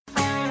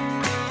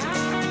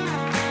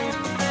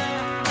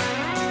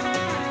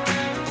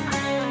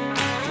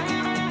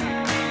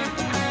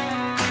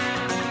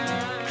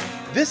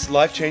This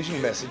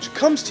life-changing message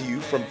comes to you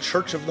from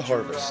Church of the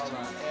Harvest.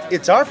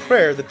 It's our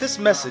prayer that this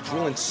message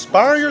will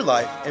inspire your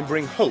life and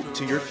bring hope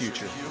to your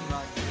future.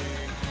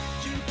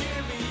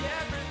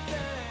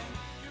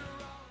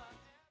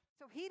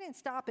 So he didn't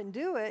stop and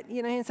do it,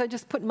 and so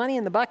just put money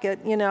in the bucket,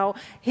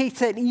 He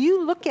said,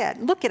 you look at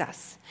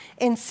us.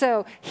 And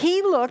so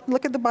he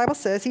look at the Bible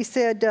says, he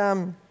said,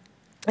 and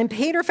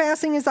Peter,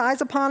 fastening his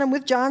eyes upon him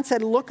with John,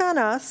 said, look on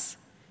us.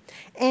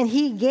 And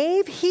he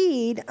gave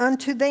heed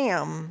unto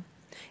them,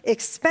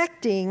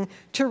 expecting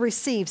to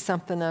receive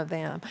something of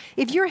them.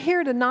 If you're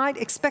here tonight,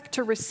 expect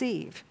to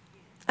receive.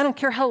 I don't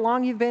care how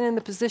long you've been in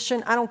the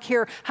position. I don't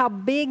care how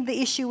big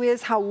the issue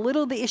is, how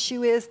little the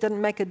issue is,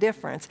 doesn't make a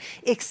difference.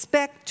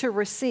 Expect to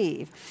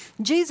receive.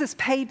 Jesus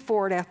paid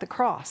for it at the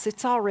cross.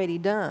 It's already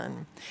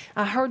done.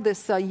 I heard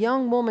this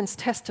young woman's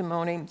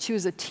testimony. She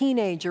was a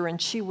teenager,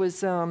 and she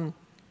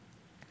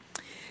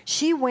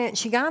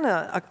got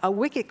in a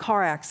wicked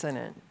car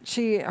accident.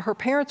 Her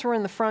parents were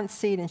in the front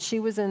seat, and she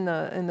was in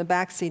the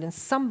back seat, and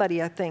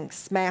somebody, I think,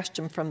 smashed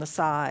him from the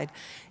side.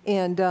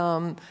 And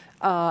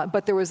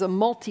but there was a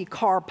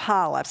multi-car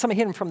pileup. Somebody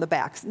hit him from the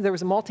back. There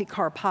was a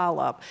multi-car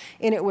pileup,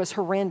 and it was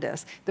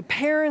horrendous. The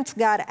parents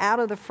got out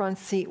of the front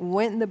seat,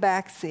 went in the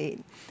back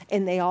seat,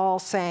 and they all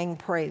sang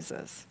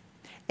praises.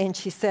 And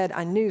she said,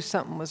 I knew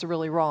something was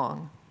really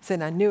wrong.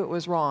 Said, I knew it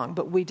was wrong,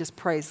 but we just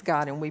praised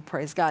God, and we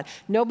praised God.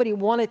 Nobody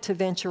wanted to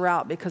venture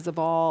out because of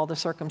all the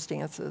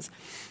circumstances.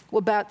 Well,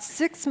 about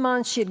 6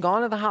 months, she had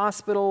gone to the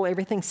hospital.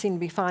 Everything seemed to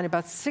be fine.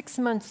 About 6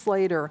 months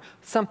later,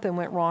 something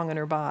went wrong in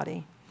her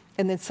body.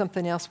 And then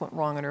something else went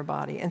wrong in her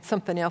body, and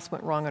something else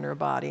went wrong in her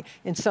body,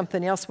 and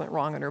something else went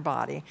wrong in her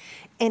body.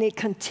 And it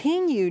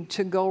continued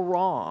to go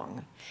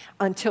wrong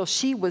until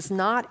she was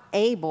not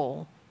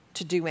able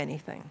to do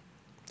anything.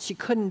 She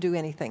couldn't do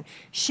anything.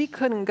 She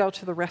couldn't go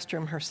to the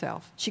restroom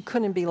herself. She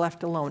couldn't be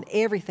left alone.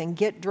 Everything,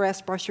 get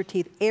dressed, brush her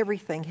teeth,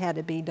 everything had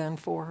to be done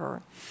for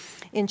her.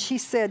 And she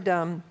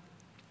said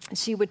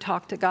she would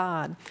talk to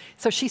God.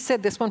 So she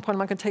said this one point, I'm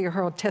not going to tell you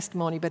her own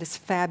testimony, but it's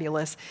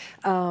fabulous.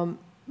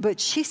 But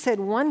she said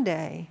one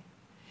day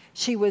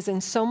she was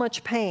in so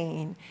much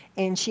pain,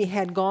 and she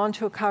had gone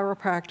to a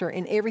chiropractor,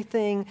 and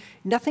everything,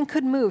 nothing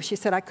could move. She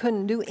said, I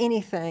couldn't do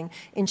anything.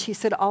 And she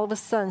said, all of a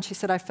sudden, she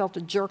said, I felt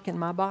a jerk in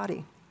my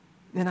body.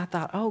 And I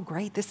thought, oh,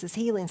 great, this is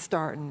healing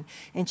starting.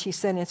 And she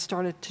said it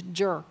started to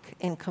jerk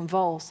and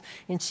convulse.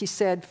 And she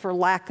said, for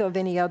lack of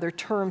any other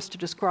terms to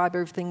describe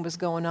everything was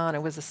going on,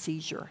 it was a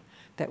seizure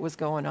that was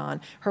going on.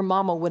 Her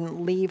mama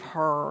wouldn't leave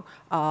her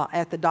on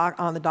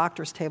the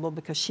doctor's table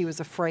because she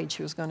was afraid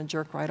she was going to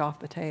jerk right off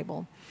the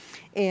table.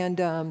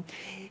 And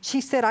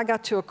she said, I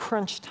got to a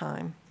crunch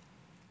time.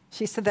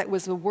 She said that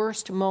was the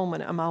worst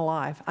moment of my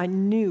life. I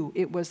knew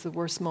it was the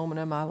worst moment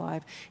of my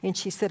life. And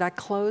she said, I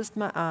closed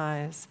my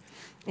eyes.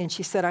 And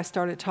she said, I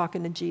started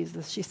talking to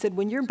Jesus. She said,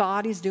 when your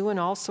body's doing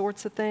all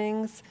sorts of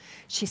things,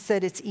 she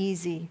said, it's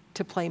easy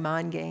to play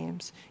mind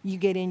games. You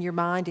get in your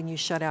mind and you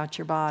shut out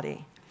your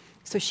body.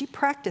 So she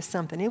practiced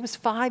something. It was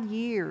 5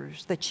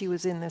 years that she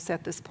was in this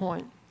at this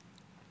point.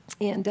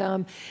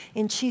 And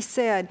she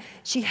said,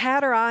 she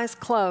had her eyes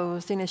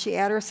closed. And as she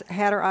had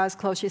her eyes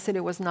closed, she said,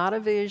 it was not a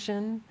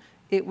vision.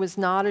 It was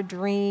not a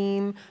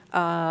dream.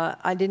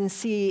 I didn't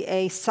see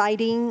a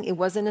sighting. It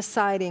wasn't a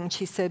sighting.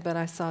 She said, but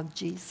I saw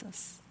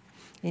Jesus.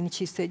 And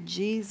she said,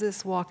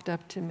 Jesus walked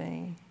up to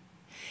me.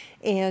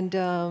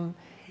 And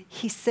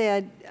he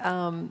said,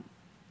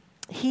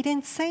 he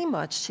didn't say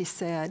much, she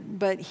said,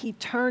 but he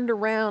turned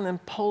around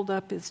and pulled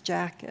up his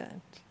jacket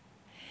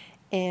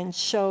and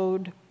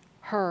showed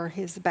her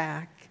his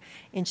back.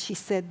 And she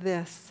said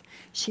this.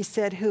 She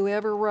said,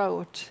 whoever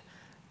wrote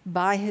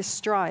by his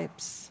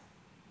stripes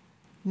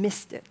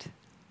missed it,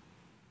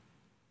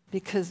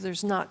 because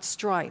there's not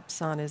stripes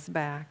on his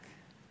back.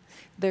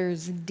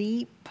 There's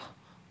deep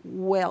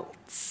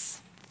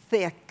welts,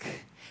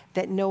 thick,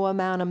 that no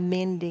amount of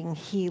mending,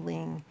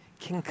 healing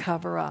can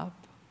cover up.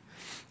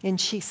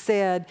 And she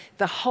said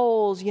the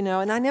holes,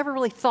 and I never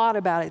really thought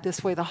about it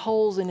this way, the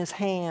holes in his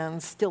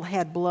hands still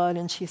had blood.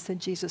 And she said,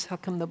 Jesus, how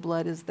come the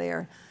blood is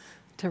there?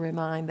 To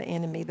remind the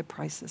enemy the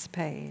price is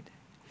paid.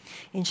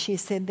 And she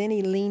said, then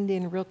he leaned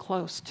in real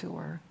close to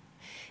her.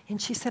 And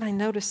she said, I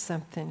noticed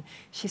something.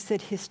 She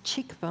said his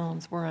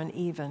cheekbones were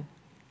uneven.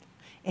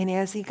 And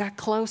as he got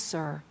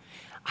closer,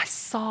 I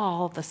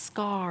saw the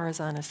scars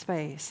on his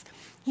face.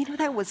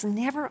 That was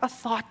never a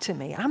thought to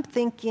me. I'm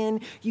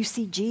thinking, you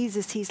see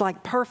Jesus, he's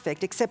like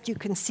perfect, except you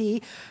can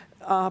see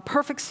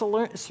perfect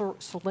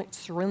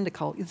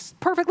cylindrical. It's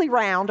perfectly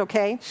round,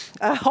 okay?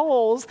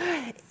 Holes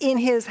in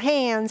his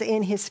hands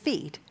and his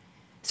feet.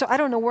 So I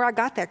don't know where I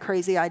got that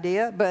crazy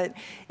idea,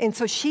 and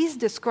so she's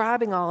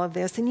describing all of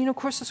this. And, of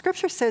course, the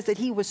scripture says that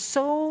he was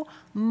so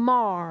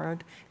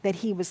marred that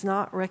he was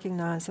not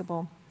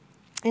recognizable.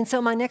 And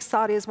so my next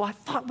thought is, well, I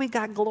thought we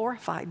got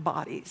glorified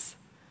bodies.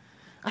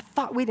 I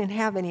thought we didn't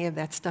have any of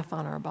that stuff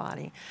on our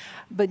body.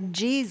 But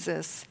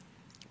Jesus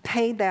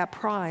paid that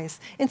price.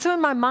 And so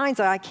in my mind's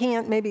eye, I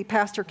can't, maybe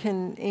Pastor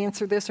can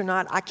answer this or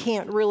not, I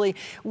can't really,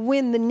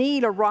 when the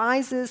need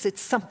arises,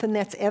 it's something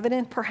that's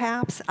evident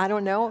perhaps. I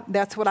don't know.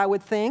 That's what I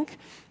would think.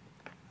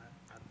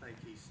 I think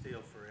he's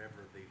still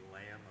forever the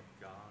Lamb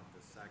of God,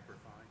 the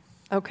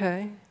sacrifice.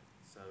 Okay.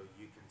 So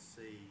you can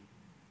see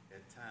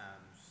at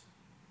times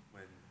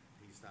when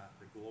he's not,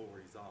 the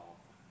glory's off,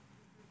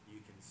 you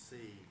can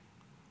see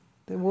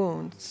the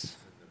wounds.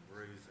 And the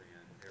bruising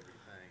and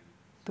everything.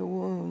 The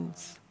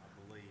wounds.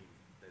 I believe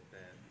that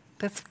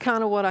That's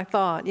kind of what I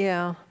thought,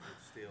 yeah.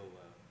 it's still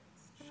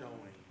showing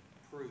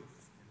proof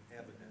and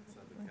evidence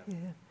of the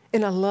covenant. Yeah.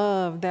 And I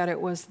love that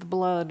it was the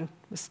blood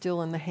was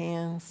still in the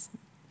hands,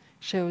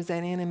 shows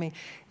that enemy.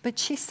 But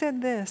she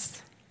said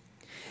this.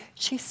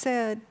 She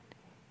said,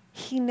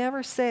 he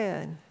never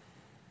said,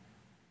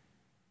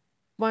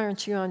 why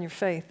aren't you on your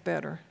faith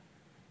better?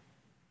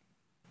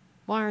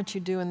 Why aren't you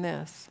doing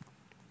this?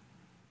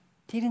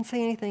 He didn't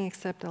say anything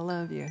except I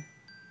love you.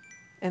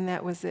 And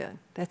that was it.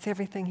 That's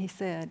everything he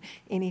said.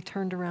 And he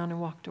turned around and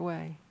walked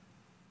away.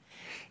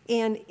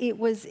 And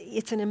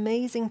it's an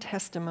amazing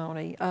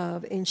testimony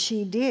of, and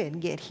she did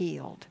get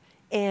healed.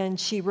 And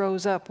she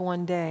rose up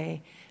one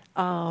day.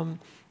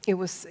 It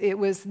was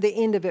the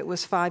end of it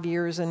was 5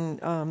 years.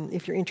 And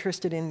if you're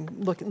interested in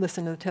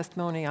listen to the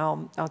testimony,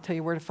 I'll tell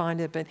you where to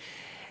find it. But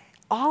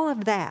all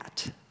of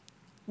that,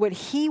 what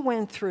he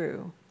went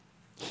through,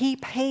 he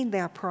paid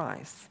that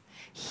price.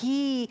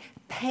 He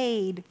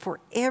paid for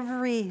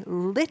every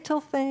little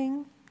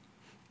thing,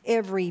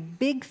 every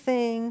big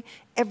thing,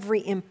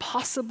 every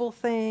impossible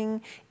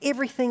thing,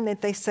 everything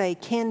that they say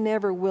can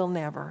never, will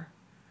never.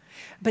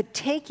 But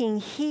taking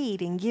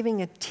heed and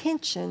giving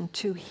attention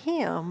to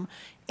him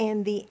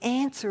and the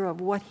answer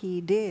of what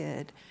he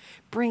did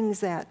brings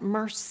that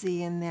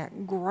mercy and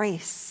that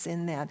grace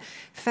and that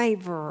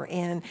favor.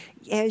 And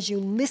as you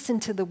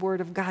listen to the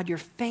word of God, your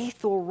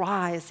faith will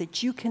rise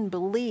that you can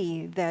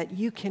believe that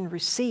you can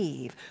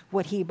receive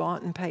what he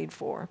bought and paid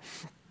for.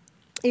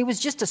 It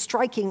was just a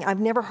striking, I've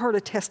never heard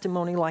a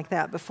testimony like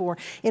that before.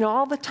 And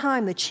all the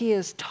time that she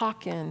is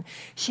talking,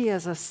 she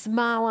has a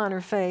smile on her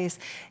face,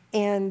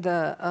 and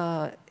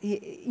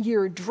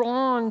you're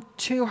drawn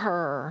to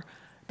her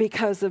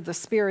because of the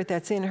spirit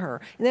that's in her.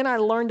 And then I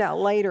learned out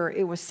later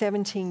it was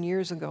 17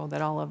 years ago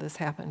that all of this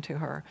happened to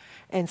her.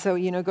 And so,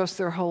 it goes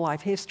through her whole life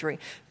history.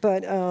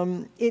 But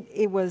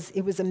it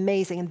was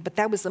amazing. But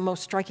that was the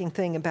most striking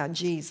thing about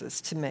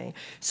Jesus to me.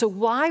 So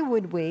why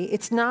would we?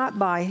 It's not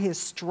by his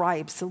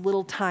stripes, a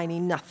little tiny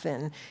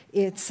nothing.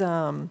 It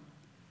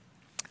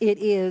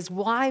is,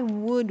 why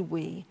would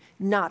we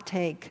not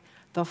take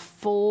the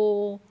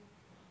full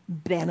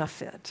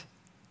benefit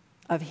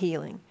of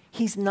healing?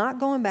 He's not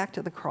going back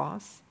to the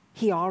cross.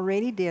 He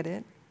already did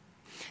it.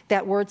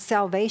 That word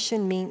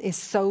salvation is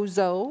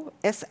sozo,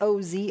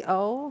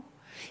 S-O-Z-O.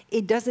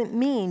 It doesn't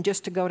mean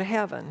just to go to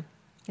heaven.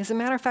 As a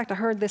matter of fact, I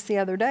heard this the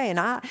other day,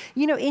 and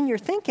in your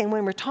thinking,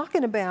 when we're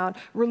talking about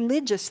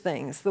religious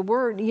things, the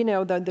word,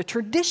 the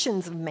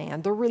traditions of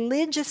man, the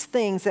religious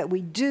things that we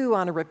do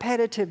on a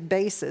repetitive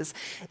basis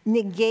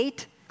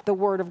negate the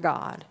Word of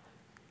God.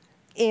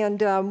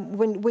 And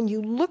when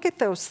you look at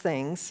those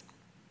things,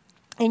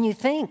 and you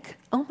think,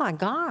 oh my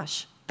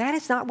gosh, that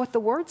is not what the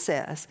Word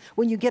says.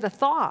 When you get a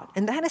thought,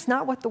 and that is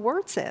not what the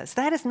Word says.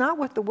 That is not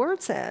what the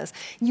Word says.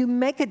 You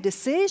make a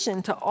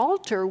decision to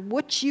alter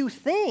what you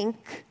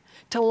think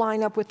to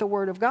line up with the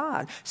Word of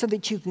God so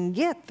that you can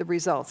get the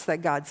results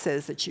that God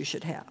says that you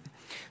should have.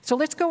 So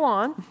let's go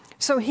on.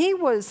 So he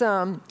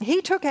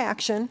took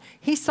action.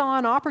 He saw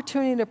an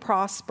opportunity to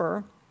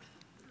prosper.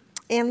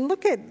 And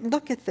look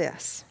at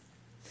this.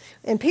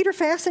 And Peter,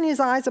 fastening his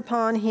eyes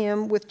upon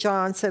him with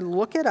John, said,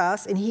 look at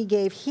us. And he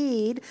gave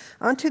heed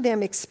unto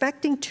them,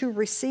 expecting to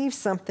receive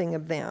something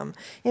of them.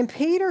 And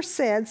Peter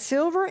said,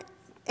 silver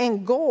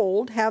and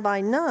gold have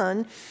I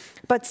none,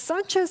 but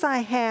such as I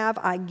have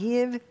I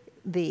give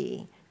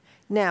thee.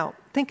 Now,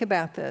 think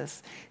about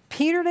this.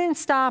 Peter didn't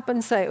stop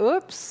and say,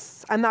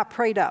 oops, I'm not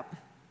prayed up.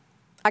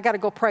 I got to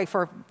go pray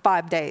for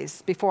 5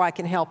 days before I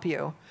can help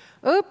you.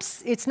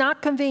 Oops, it's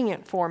not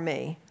convenient for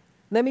me.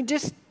 Let me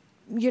just,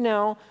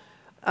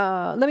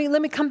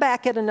 let me come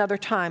back at another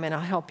time and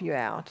I'll help you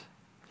out.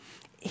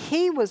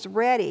 He was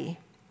ready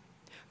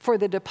for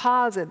the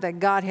deposit that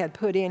God had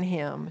put in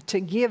him to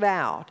give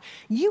out.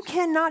 You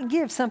cannot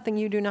give something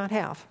you do not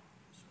have.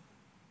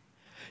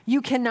 You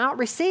cannot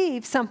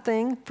receive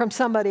something from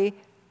somebody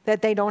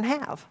that they don't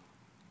have.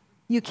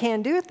 You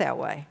can't do it that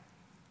way.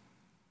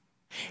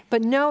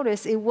 But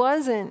notice it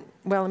wasn't,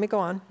 let me go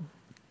on.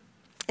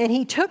 And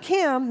he took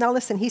him, now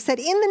listen, he said,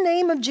 in the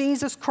name of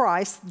Jesus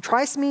Christ,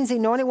 Christ means the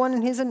anointed one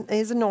and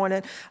his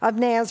anointed, of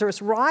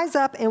Nazareth, rise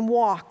up and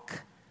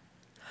walk.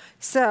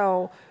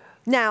 So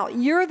now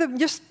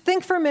just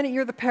think for a minute,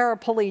 you're the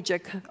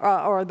paraplegic,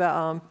 or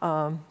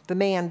the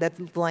man that's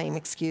lame,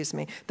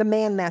 the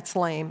man that's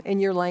lame,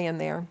 and you're laying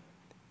there.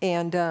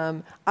 And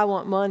I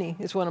want money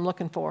is what I'm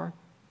looking for.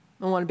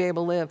 I want to be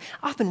able to live.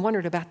 I often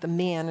wondered about the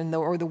men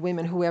or the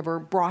women, whoever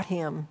brought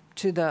him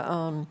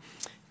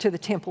to to the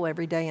temple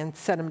every day and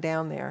set him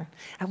down there.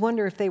 I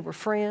wonder if they were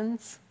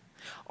friends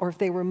or if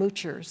they were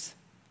moochers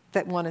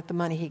that wanted the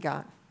money he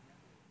got.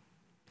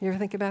 You ever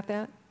think about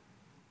that?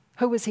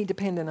 Who was he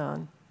dependent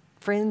on?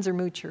 Friends or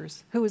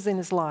moochers? Who was in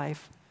his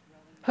life?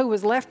 Who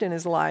was left in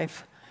his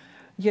life?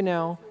 You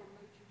know,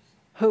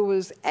 who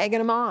was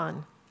egging him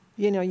on?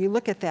 You know, you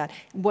look at that.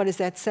 What does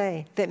that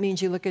say? That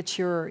means you look at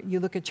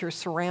your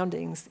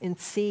surroundings and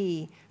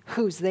see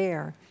who's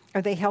there.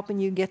 Are they helping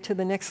you get to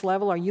the next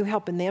level? Are you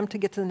helping them to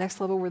get to the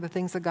next level where the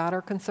things of God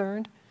are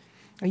concerned?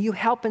 Are you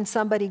helping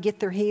somebody get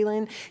their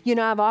healing? You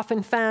know, I've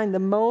often found the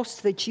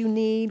most that you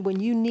need, when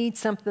you need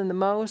something the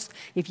most,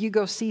 if you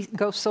go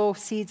sow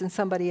seeds in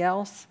somebody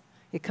else,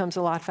 it comes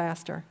a lot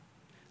faster.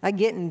 I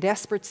get in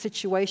desperate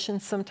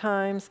situations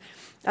sometimes.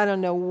 I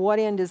don't know what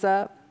end is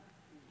up.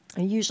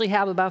 I usually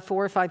have about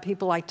 4 or 5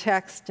 people I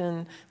text,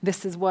 and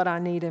this is what I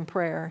need in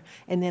prayer.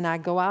 And then I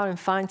go out and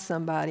find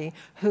somebody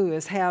who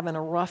is having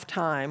a rough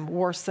time,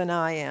 worse than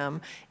I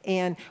am.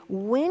 And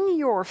when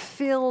you're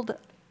filled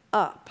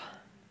up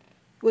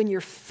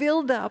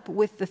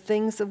with the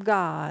things of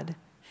God,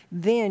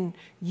 then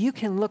you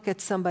can look at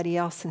somebody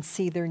else and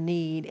see their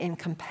need, and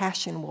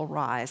compassion will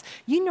rise.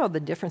 You know the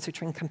difference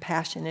between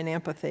compassion and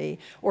empathy,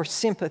 or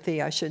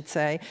sympathy, I should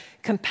say.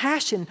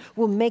 Compassion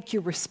will make you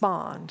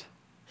respond.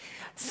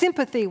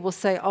 Sympathy will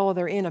say, oh,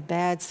 they're in a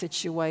bad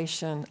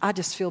situation. I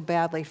just feel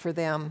badly for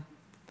them.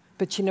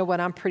 But you know what?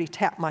 I'm pretty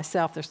tapped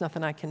myself. There's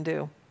nothing I can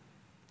do.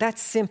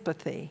 That's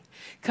sympathy.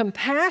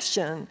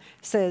 Compassion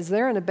says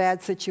they're in a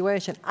bad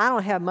situation. I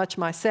don't have much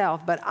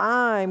myself, but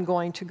I'm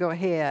going to go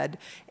ahead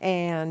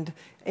and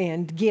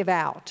give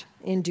out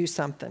and do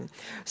something.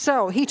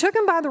 So he took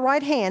him by the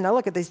right hand. Now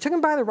look at this. He took him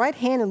by the right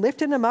hand and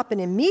lifted him up,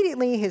 and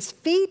immediately his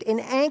feet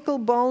and ankle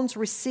bones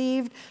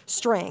received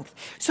strength.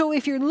 So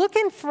if you're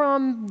looking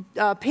from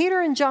Peter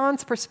and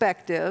John's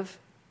perspective,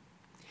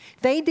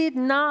 they did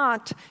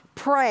not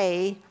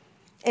pray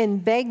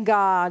and beg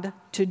God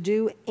to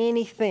do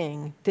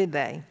anything, did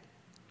they?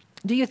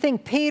 Do you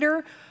think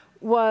Peter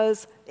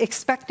was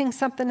expecting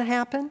something to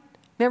happen?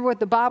 Remember what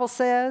the Bible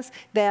says,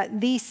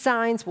 that these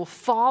signs will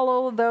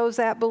follow those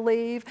that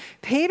believe?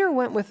 Peter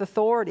went with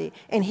authority,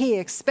 and he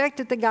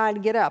expected the guy to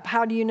get up.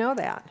 How do you know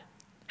that?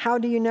 How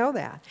do you know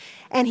that?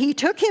 And he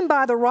took him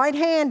by the right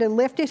hand and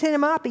lifted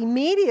him up.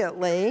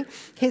 Immediately,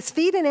 his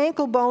feet and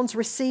ankle bones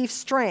received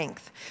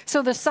strength.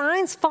 So the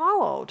signs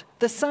followed.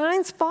 The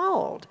signs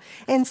followed.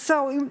 And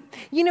so,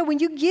 you know, when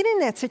you get in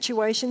that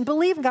situation,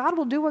 believe God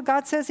will do what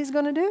God says he's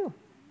going to do.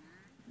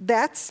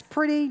 That's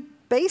pretty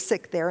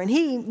basic there. And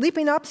he,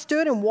 leaping up,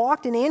 stood and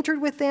walked and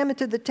entered with them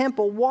into the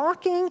temple,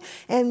 walking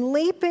and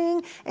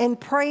leaping and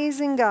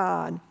praising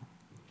God.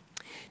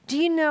 Do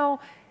you know,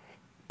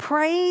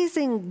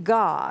 praising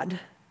God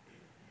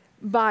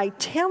by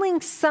telling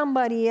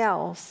somebody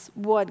else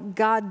what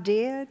God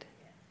did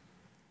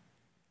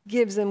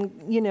gives them,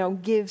 you know,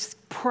 gives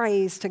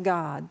praise to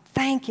God,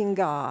 thanking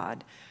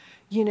God.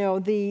 You know,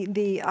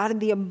 out of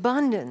the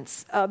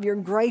abundance of your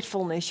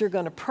gratefulness, you're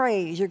going to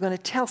praise, you're going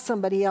to tell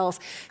somebody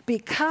else,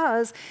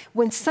 because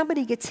when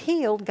somebody gets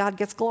healed, God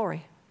gets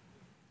glory.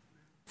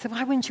 So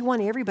why wouldn't you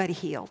want everybody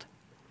healed?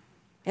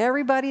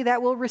 Everybody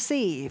that will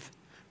receive.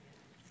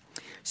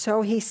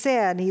 So he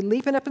said, he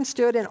leaping up and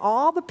stood, and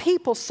all the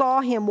people saw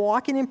him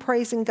walking and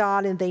praising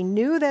God, and they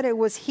knew that it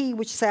was he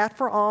which sat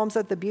for alms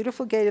at the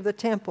beautiful gate of the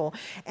temple.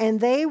 And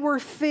they were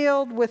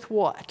filled with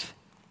what?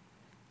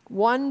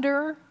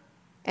 Wonder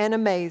and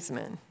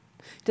amazement.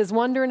 Does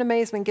wonder and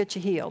amazement get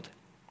you healed?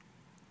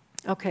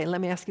 Okay,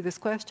 let me ask you this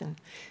question.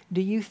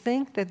 Do you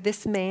think that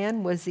this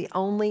man was the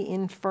only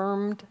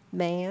infirmed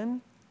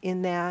man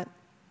in that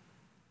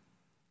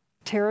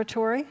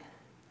territory?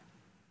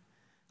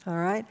 All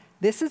right.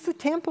 This is the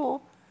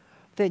temple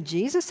that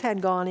Jesus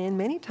had gone in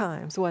many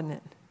times, wasn't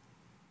it?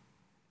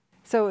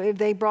 So if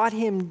they brought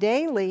him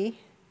daily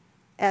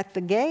at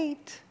the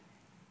gate,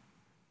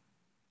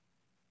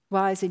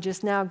 why is he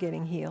just now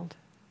getting healed?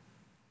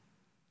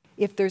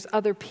 If there's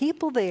other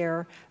people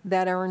there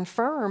that are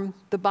infirm,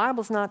 the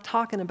Bible's not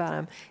talking about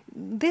him.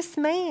 This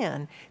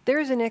man,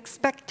 there's an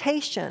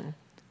expectation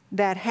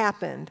that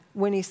happened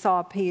when he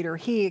saw Peter.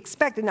 He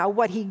expected. Now,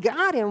 what he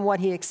got and what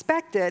he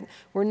expected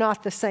were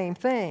not the same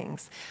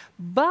things.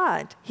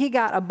 But he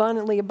got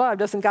abundantly above.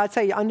 Doesn't God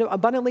say,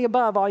 abundantly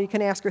above all you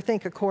can ask or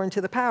think according to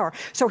the power?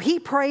 So he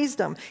praised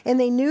him. And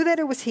they knew that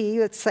it was he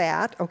that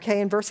sat. Okay,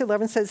 and verse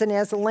 11 says, and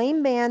as the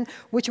lame man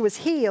which was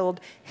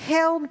healed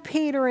held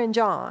Peter and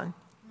John.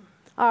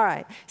 All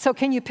right, so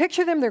can you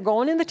picture them? They're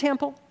going in the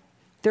temple.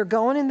 They're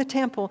going in the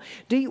temple.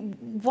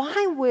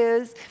 Why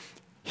was...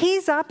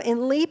 He's up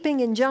and leaping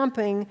and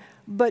jumping,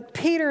 but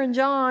Peter and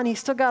John, he's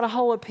still got a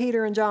hold of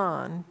Peter and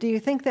John. Do you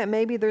think that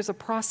maybe there's a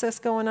process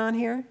going on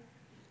here?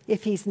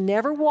 If he's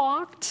never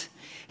walked,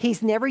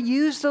 he's never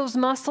used those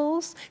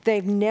muscles,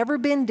 they've never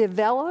been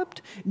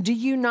developed, do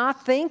you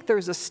not think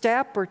there's a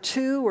step or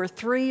 2 or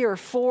 3 or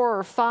 4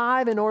 or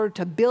 5 in order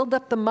to build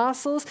up the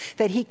muscles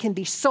that he can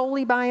be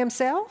solely by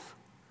himself?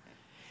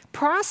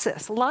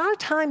 Process. A lot of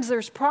times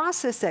there's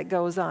process that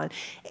goes on.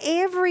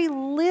 Every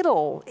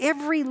little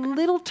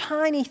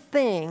tiny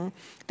thing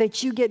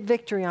that you get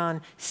victory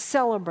on,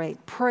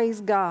 celebrate, praise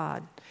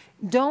God.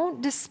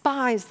 Don't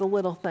despise the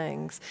little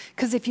things,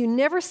 because if you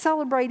never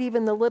celebrate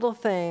even the little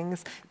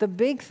things, the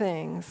big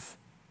things,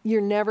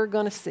 you're never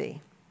going to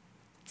see.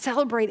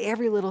 Celebrate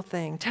every little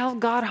thing. Tell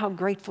God how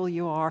grateful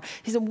you are.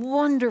 He's a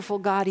wonderful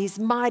God. He's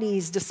mighty.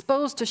 He's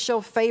disposed to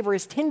show favor.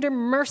 His tender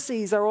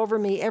mercies are over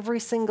me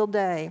every single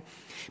day.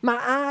 My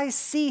eyes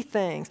see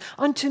things.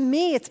 Unto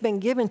me it's been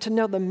given to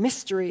know the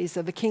mysteries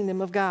of the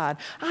kingdom of God.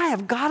 I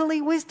have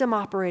godly wisdom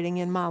operating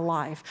in my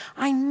life.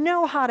 I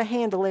know how to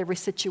handle every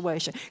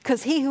situation,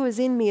 because he who is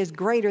in me is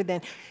greater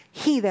than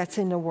he that's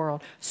in the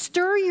world.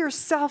 Stir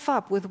yourself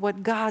up with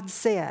what God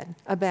said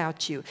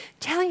about you.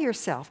 Tell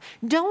yourself,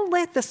 don't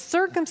let the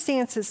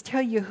circumstances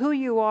tell you who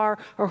you are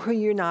or who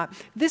you're not.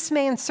 This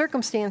man's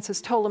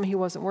circumstances told him he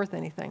wasn't worth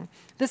anything.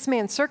 This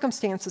man's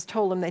circumstances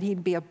told him that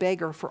he'd be a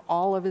beggar for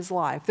all of his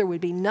life. There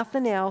would be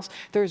nothing else.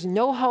 There's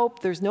no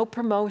hope. There's no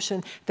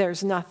promotion.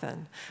 There's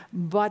nothing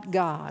but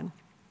God.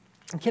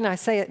 Can I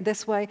say it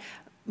this way?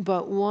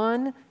 But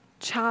one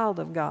child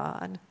of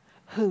God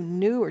who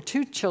knew, or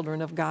two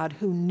children of God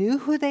who knew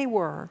who they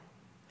were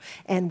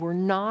and were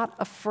not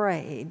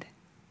afraid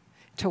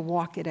to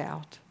walk it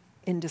out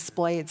and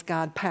display its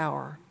God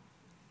power.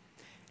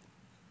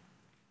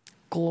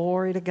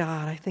 Glory to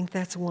God. I think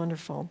that's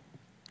wonderful.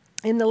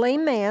 And the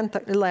lame man,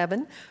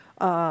 11,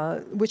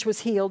 which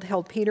was healed,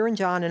 held Peter and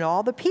John, and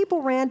all the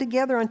people ran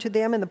together unto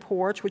them in the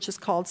porch, which is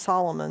called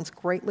Solomon's,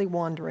 greatly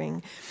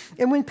wondering.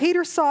 And when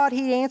Peter saw it,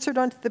 he answered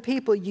unto the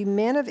people, Ye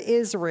men of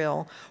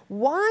Israel,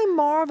 why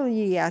marvel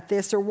ye at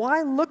this, or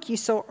why look ye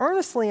so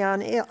earnestly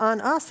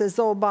on us, as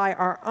though by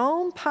our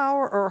own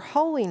power or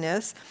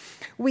holiness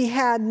we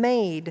had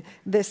made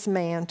this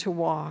man to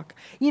walk?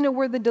 You know,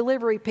 we're the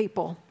delivery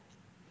people.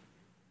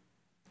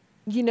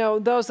 You know,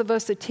 those of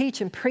us that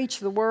teach and preach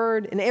the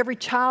word, and every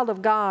child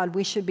of God,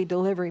 we should be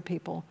delivery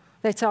people.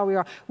 That's all we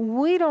are.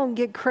 We don't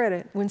get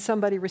credit when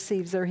somebody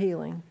receives their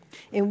healing.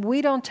 And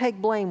we don't take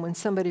blame when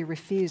somebody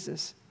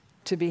refuses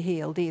to be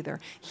healed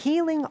either.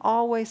 Healing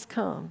always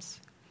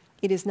comes.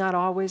 It is not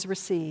always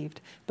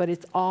received, but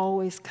it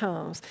always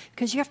comes.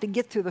 Because you have to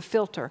get through the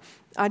filter.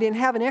 I didn't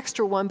have an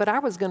extra one, but I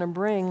was going to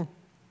bring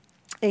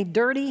a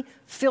dirty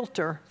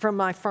filter from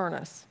my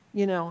furnace.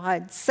 You know,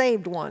 I'd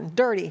saved one,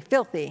 dirty,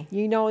 filthy.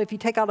 You know, if you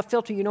take out a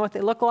filter, you know what they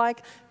look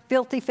like?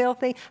 Filthy,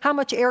 filthy. How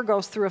much air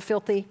goes through a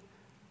filthy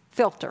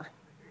filter?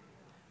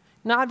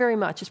 Not very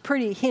much. It's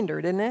pretty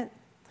hindered, isn't it?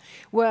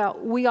 Well,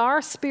 we are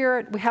a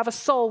spirit. We have a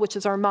soul, which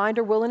is our mind,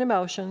 our will, and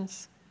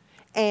emotions.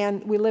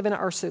 And we live in an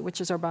earth suit, which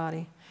is our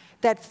body.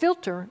 That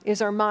filter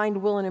is our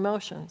mind, will, and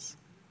emotions.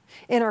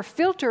 And our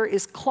filter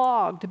is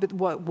clogged with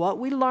what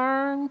we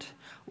learned,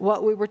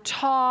 what we were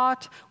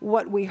taught,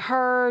 what we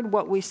heard,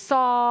 what we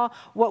saw,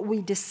 what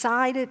we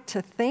decided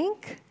to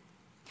think.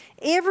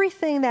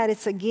 Everything that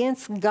is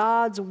against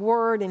God's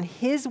word and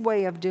his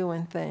way of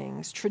doing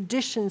things,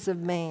 traditions of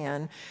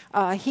man,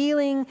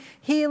 healing,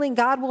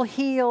 God will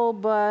heal,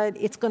 but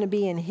it's going to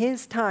be in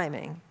his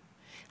timing.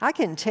 I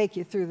can take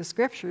you through the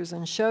scriptures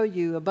and show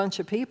you a bunch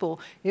of people,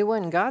 it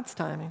wasn't God's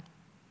timing.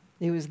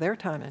 It was their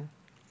timing.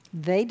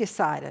 They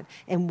decided,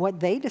 and what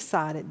they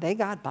decided, they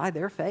got by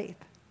their faith.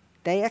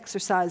 They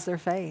exercised their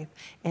faith,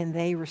 and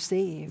they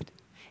received.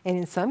 And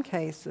in some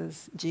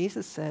cases,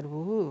 Jesus said,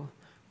 "Ooh,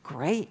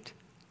 great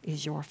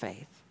is your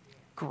faith.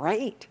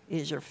 Great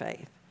is your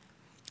faith."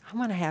 I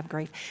want to have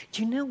great.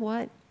 Do you know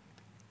what?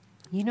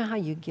 You know how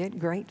you get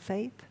great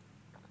faith?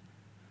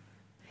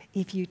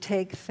 If you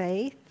take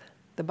faith,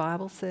 the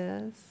Bible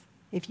says,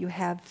 if you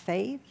have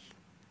faith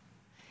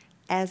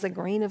as a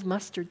grain of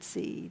mustard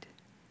seed.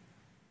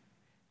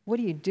 What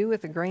do you do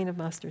with a grain of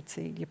mustard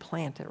seed? You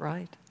plant it,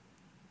 right?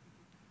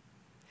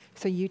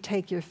 So you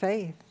take your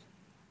faith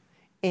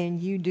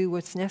and you do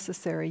what's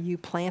necessary. You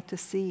plant a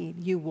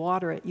seed. You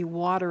water it.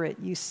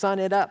 You sun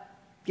it up.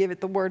 Give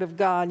it the word of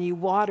God. And you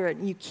water it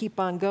and you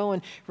keep on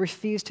going.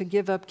 Refuse to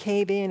give up,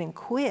 cave in, and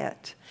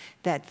quit.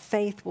 That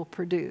faith will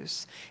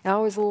produce. And I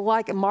always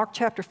like it. Mark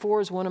chapter 4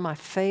 is one of my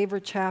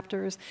favorite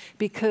chapters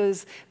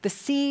because the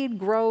seed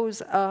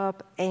grows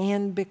up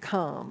and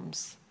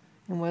becomes.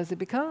 And what does it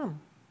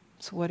become?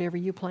 It's whatever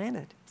you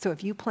planted. So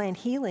if you plant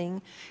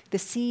healing, the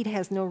seed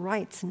has no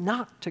rights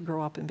not to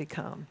grow up and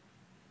become.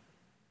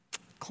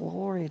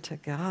 Glory to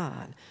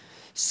God.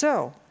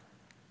 So,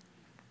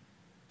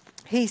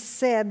 he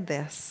said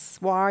this.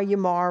 Why are you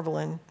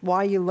marveling? Why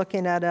are you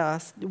looking at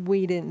us?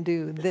 We didn't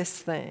do this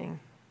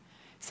thing.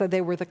 So they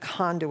were the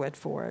conduit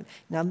for it.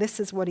 Now this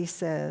is what he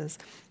says.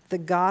 The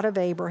God of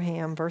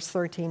Abraham, verse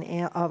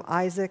 13, of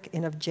Isaac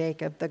and of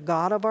Jacob, the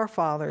God of our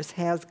fathers,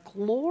 has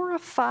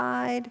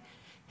glorified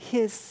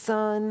his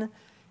son,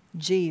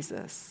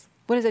 Jesus.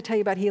 What does it tell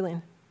you about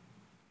healing?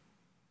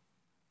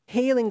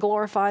 Healing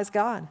glorifies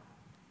God.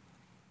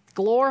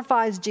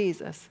 Glorifies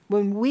Jesus.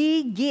 When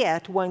we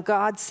get what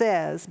God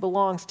says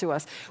belongs to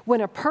us.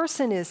 When a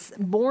person is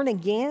born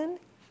again,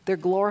 They're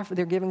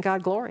giving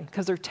God glory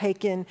because they're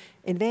taking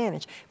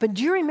advantage. But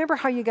do you remember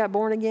how you got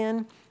born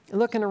again?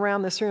 Looking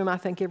around this room, I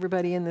think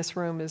everybody in this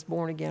room is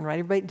born again,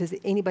 right? Does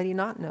anybody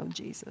not know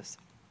Jesus?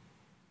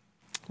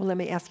 Well, let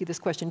me ask you this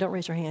question. Don't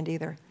raise your hand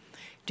either.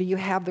 Do you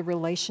have the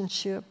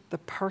relationship, the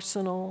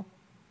personal,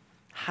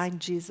 hi,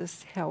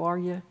 Jesus, how are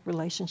you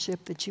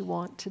relationship that you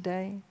want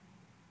today?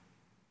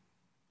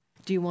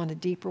 Do you want a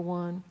deeper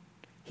one?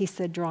 He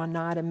said, draw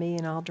nigh to me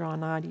and I'll draw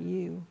nigh to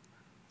you.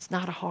 It's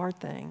not a hard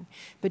thing.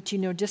 But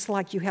just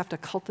like you have to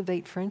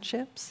cultivate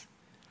friendships,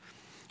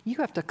 you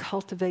have to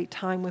cultivate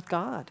time with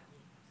God.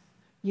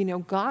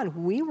 God,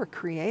 we were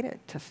created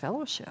to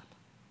fellowship.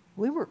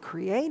 We were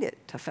created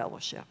to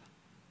fellowship.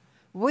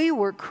 We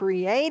were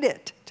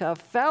created to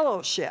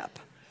fellowship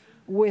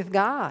with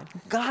God.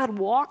 God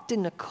walked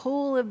in the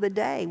cool of the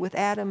day with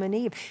Adam and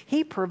Eve.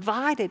 He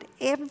provided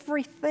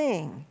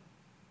everything.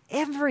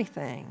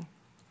 Everything.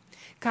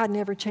 God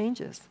never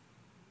changes.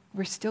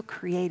 We're still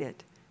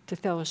created to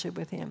fellowship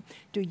with Him.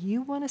 Do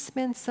you want to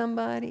spend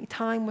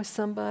time with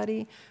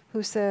somebody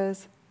who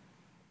says,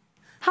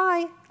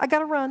 hi, I got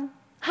to run.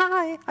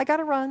 Hi, I got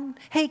to run.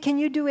 Hey, can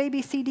you do A,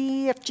 B, C,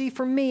 D, E, F, G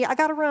for me? I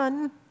got to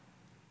run.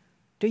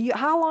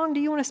 How long do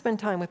you want to spend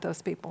time with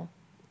those people?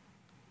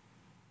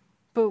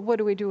 But what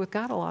do we do with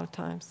God a lot of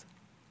times?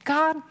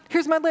 God,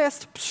 here's my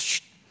list.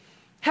 Psh,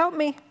 help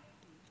me.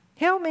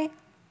 Help me.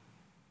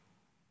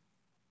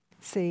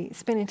 See,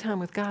 spending time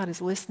with God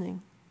is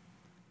listening.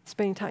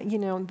 Spending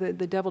time,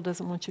 the devil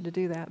doesn't want you to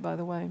do that, by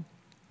the way.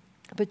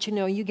 But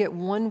you get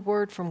one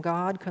word from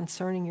God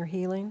concerning your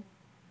healing.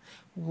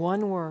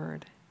 One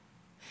word.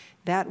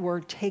 That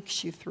word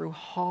takes you through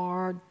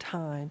hard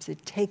times.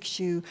 It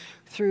takes you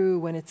through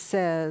when it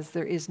says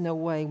there is no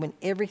way, when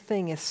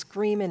everything is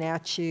screaming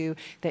at you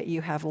that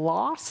you have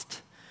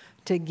lost,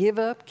 to give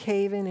up,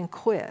 cave in, and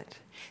quit.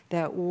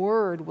 That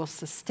word will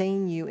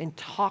sustain you and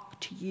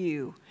talk to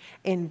you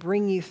and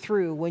bring you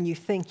through when you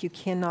think you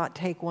cannot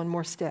take one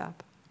more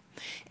step.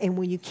 And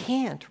when you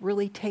can't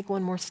really take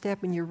one more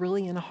step and you're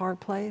really in a hard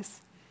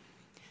place,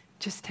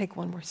 just take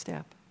one more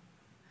step.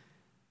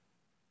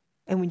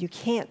 And when you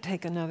can't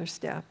take another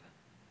step,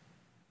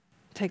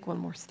 take one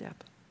more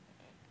step.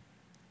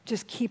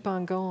 Just keep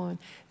on going.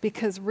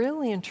 Because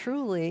really and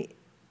truly,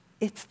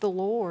 it's the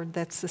Lord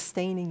that's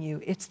sustaining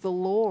you. It's the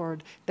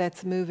Lord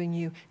that's moving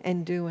you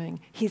and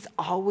doing. He's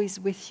always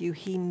with you.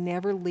 He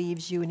never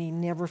leaves you and He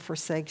never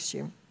forsakes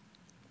you.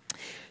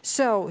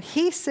 So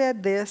He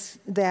said this,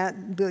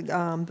 that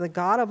the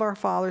God of our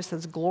fathers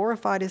has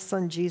glorified His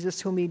Son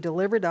Jesus, whom He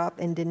delivered up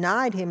and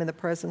denied Him in the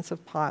presence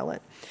of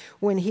Pilate,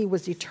 when He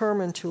was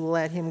determined to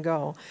let Him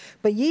go.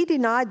 But ye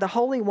denied the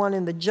Holy One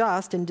and the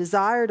just, and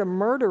desired a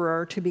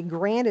murderer to be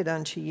granted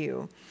unto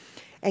you,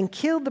 and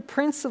killed the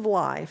Prince of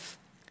Life,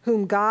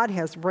 whom God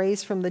has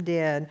raised from the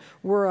dead,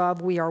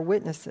 whereof we are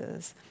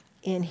witnesses.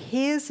 In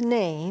His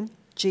name,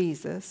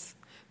 Jesus,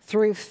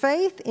 through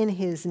faith in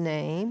His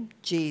name,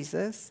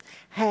 Jesus,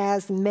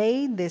 has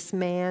made this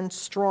man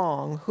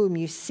strong, whom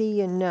you see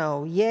and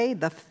know. Yea,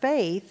 the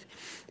faith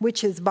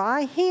which is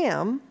by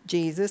Him,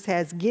 Jesus,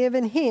 has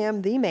given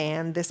him, the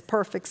man, this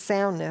perfect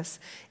soundness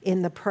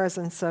in the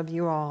presence of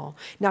you all.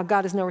 Now,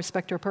 God is no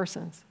respecter of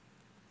persons.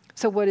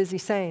 So what is He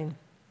saying?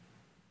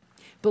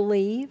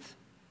 Believe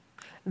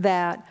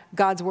that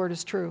God's word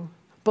is true.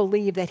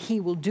 Believe that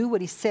He will do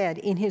what He said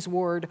in His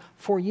word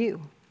for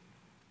you.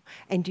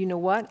 And do you know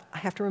what? I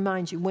have to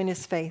remind you, when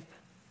is faith?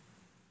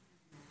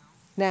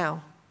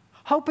 Now.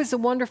 Hope is a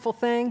wonderful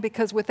thing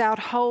because without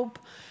hope,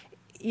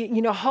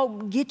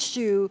 hope gets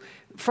you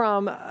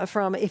from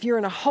if you're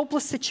in a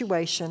hopeless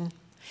situation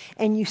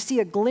and you see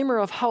a glimmer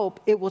of hope,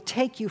 it will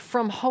take you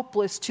from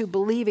hopeless to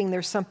believing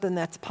there's something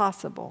that's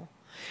possible.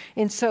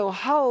 And so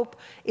hope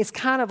is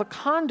kind of a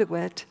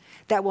conduit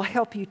that will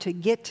help you to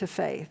get to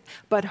faith.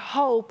 But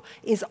hope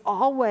is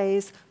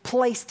always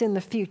placed in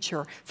the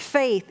future.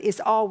 Faith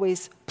is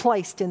always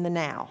placed in the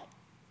now.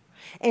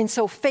 And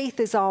so faith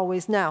is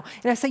always now.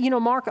 And I say,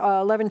 Mark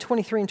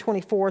 11:23 and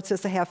 24, it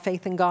says to have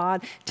faith in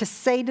God, to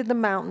say to the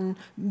mountain,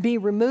 be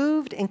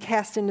removed and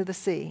cast into the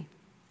sea.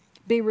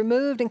 Be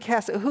removed and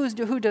cast.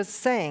 Who does the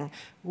saying?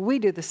 We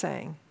do the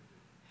saying.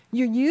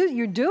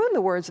 You're doing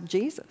the words of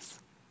Jesus.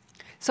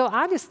 So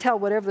I just tell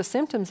whatever the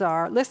symptoms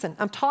are, listen,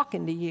 I'm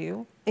talking to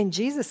you. And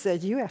Jesus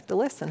says you have to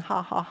listen.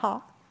 Ha, ha,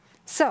 ha.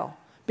 So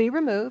be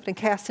removed and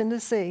cast into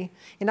the sea.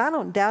 And I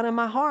don't doubt in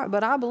my heart,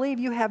 but I believe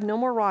you have no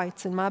more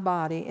rights in my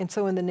body. And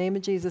so in the name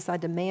of Jesus, I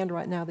demand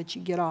right now that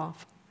you get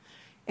off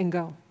and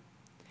go.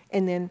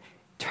 And then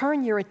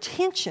turn your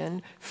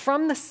attention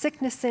from the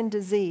sickness and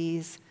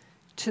disease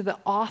to the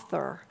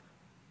author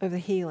of the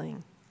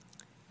healing,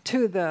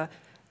 to the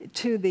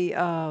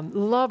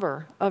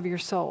lover of your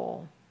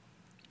soul.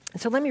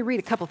 So let me read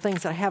a couple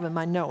things that I have in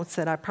my notes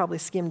that I probably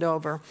skimmed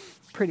over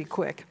pretty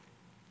quick.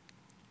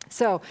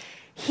 So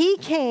he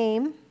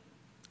came,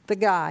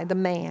 the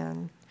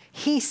man,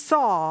 he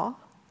saw,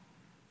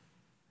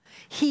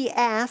 he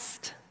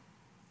asked,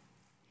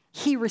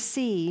 he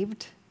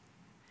received,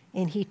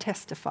 and he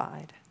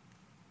testified.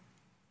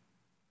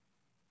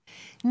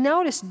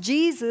 Notice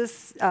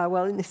Jesus,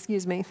 notice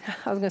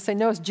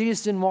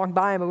Jesus didn't walk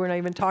by him, but we're not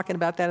even talking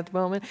about that at the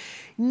moment.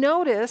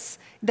 Notice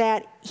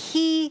that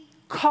he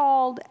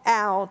called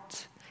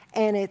out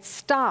and it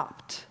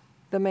stopped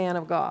the men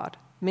of God.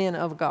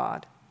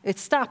 It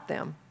stopped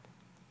them.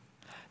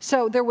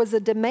 So there was a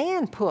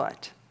demand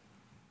put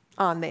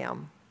on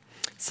them.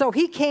 So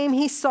he came,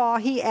 he saw,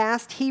 he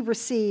asked, he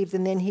received,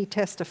 and then he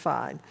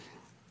testified.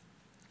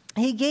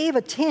 He gave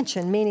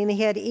attention, meaning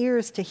he had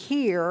ears to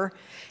hear,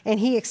 and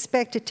he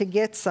expected to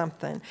get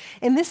something.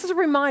 And this is a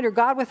reminder,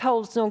 God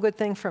withholds no good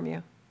thing from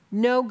you.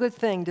 No good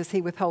thing does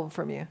he withhold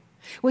from you.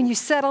 When you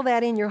settle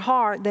that in your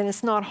heart, then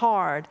it's not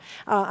hard.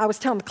 I was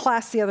telling the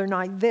class the other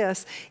night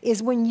this,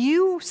 is when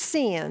you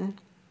sin,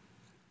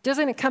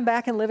 doesn't it come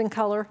back in living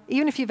color?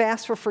 Even if you've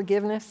asked for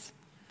forgiveness,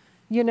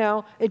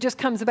 it just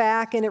comes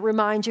back and it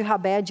reminds you how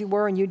bad you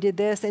were and you did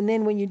this. And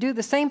then when you do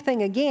the same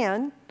thing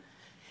again,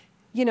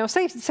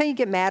 say you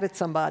get mad at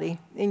somebody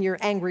and you're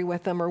angry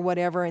with them or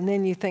whatever, and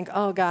then you think,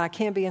 oh God, I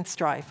can't be in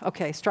strife.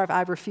 Okay, strife,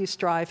 I refuse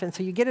strife. And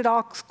so you get it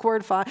all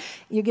squared away,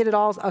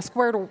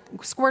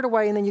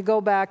 and then you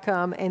go back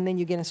and then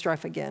you get in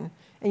strife again.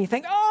 And you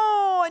think,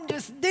 oh, I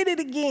just did it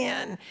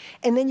again.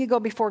 And then you go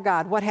before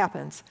God. What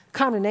happens?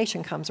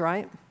 Condemnation comes,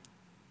 right?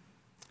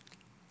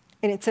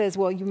 And it says,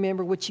 well, you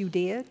remember what you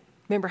did?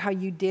 Remember how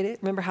you did it?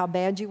 Remember how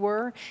bad you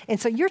were?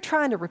 And so you're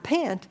trying to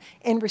repent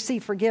and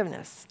receive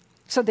forgiveness,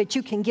 so that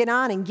you can get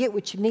on and get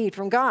what you need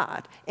from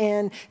God.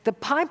 And the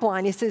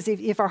pipeline, it says,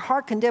 if our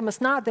heart condemn us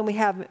not, then we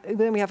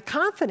have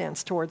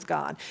confidence towards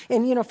God.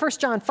 And 1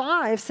 John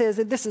 5 says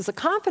that this is a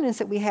confidence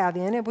that we have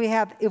in.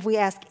 If we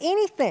ask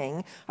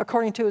anything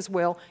according to his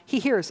will, he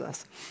hears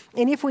us.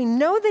 And if we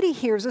know that he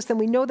hears us, then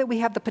we know that we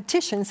have the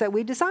petitions that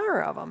we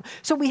desire of him.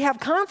 So we have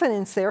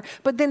confidence there,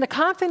 but then the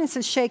confidence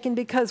is shaken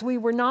because we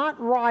were not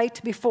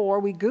right before.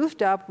 We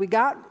goofed up, we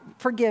got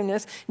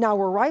forgiveness. Now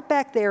we're right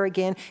back there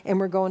again, and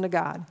we're going to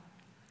God.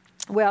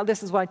 Well,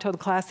 this is what I told the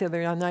class the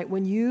other night.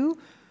 When you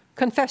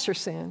confess your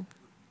sin,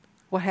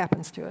 what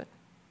happens to it?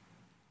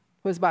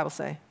 What does the Bible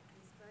say?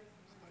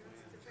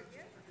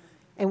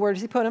 And where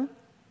does he put them?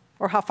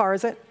 Or how far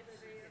is it?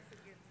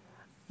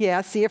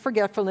 Yeah, sea of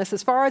forgetfulness.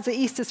 As far as the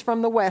east is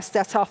from the west,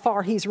 that's how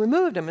far he's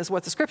removed them, is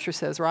what the scripture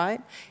says, right?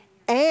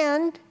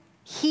 And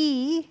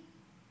he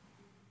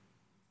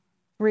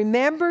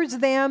remembers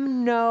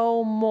them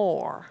no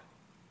more.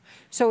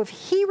 So if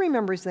he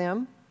remembers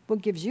them, what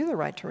gives you the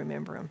right to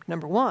remember them?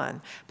 Number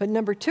one. But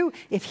number two,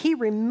 if he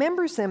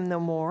remembers them no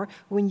more,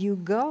 when you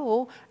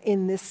go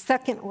in this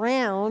second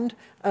round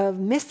of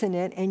missing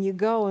it and you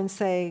go and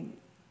say,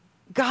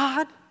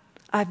 God,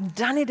 I've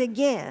done it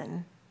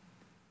again.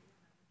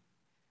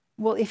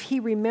 Well, if he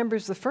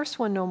remembers the first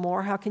one no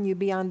more, how can you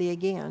be on the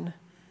again?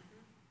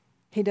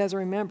 He doesn't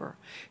remember.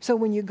 So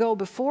when you go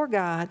before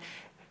God,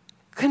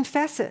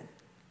 confess it.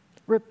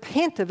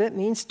 Repent of it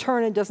means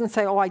turn. It doesn't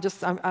say,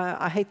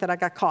 I hate that I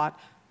got caught.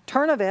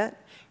 Turn of it,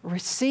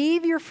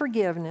 receive your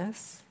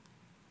forgiveness.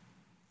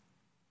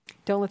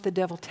 Don't let the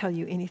devil tell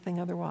you anything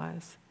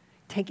otherwise.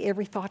 Take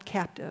every thought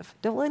captive.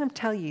 Don't let him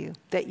tell you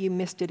that you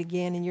missed it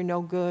again and you're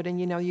no good and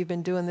you've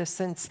been doing this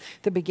since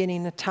the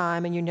beginning of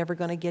time and you're never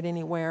going to get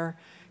anywhere.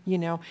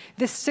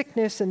 This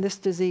sickness and this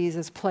disease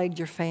has plagued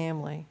your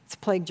family. It's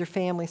plagued your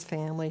family's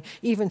family.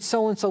 Even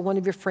so-and-so, one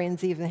of your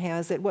friends even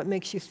has it. What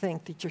makes you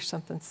think that you're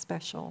something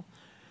special,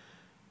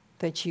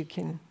 that you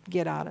can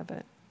get out of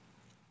it?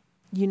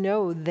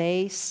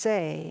 They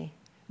say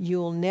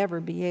you'll never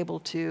be able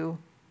to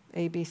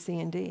A, B, C,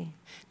 and D.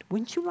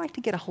 Wouldn't you like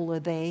to get a hold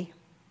of they?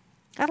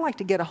 I'd like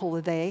to get a hold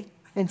of they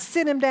and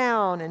sit them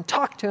down and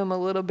talk to them a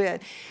little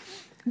bit.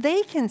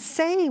 They can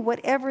say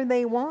whatever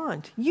they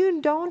want. You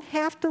don't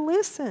have to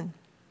listen.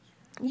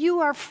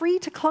 You are free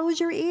to close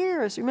your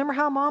ears. Remember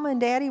how Mama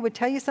and Daddy would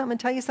tell you something, and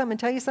tell you something, and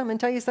tell you something, and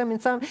tell you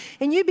something,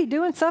 and you'd be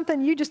doing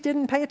something you just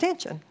didn't pay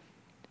attention,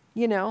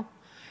 And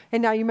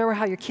now you remember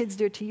how your kids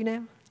do it to you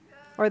now?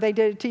 Or they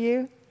did it to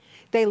you?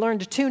 They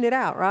learned to tune it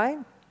out, right?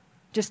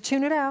 Just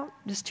tune it out.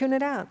 Just tune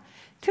it out.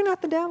 Tune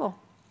out the devil.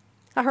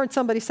 I heard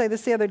somebody say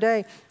this the other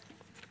day,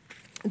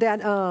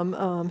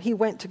 that he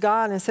went to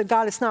God and said,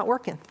 God, it's not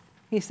working.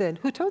 He said,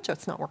 who told you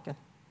it's not working?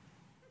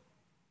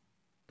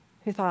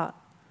 He thought,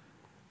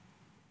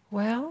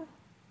 well,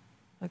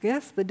 I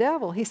guess the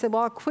devil. He said,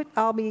 well,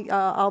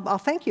 I'll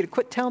thank you to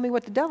quit telling me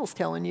what the devil's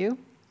telling you.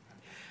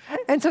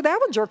 And so that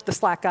will jerk the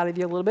slack out of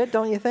you a little bit,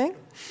 don't you think?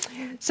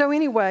 So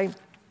anyway,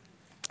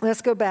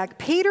 let's go back.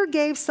 Peter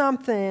gave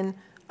something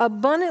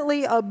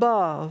abundantly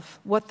above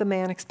what the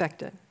man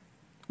expected.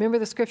 Remember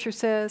the scripture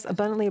says,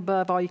 abundantly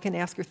above all you can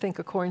ask or think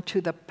according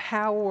to the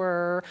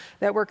power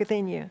that worketh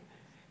in you.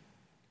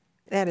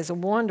 That is a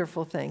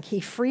wonderful thing. He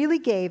freely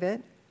gave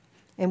it,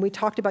 and we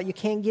talked about you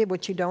can't give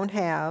what you don't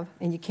have,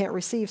 and you can't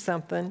receive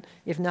something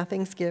if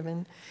nothing's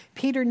given.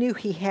 Peter knew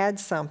he had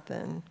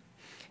something.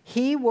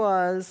 He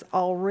was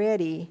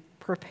already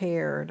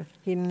prepared.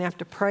 He didn't have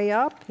to pray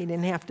up. He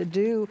didn't have to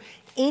do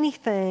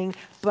anything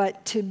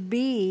but to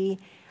be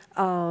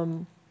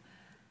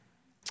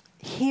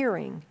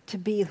hearing, to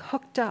be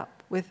hooked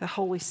up with the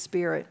Holy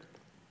Spirit.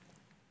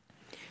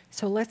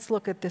 So let's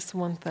look at this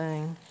one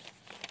thing,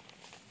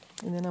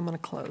 and then I'm going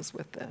to close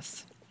with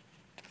this.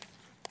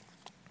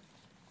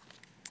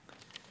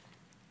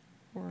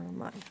 Where are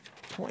my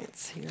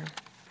points here?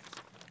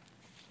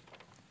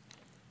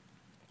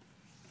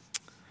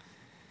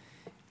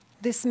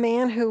 This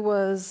man who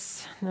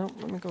was, no,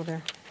 let me go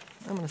there.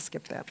 I'm going to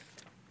skip that.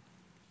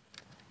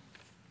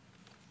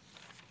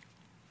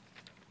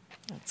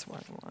 That's what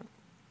I want.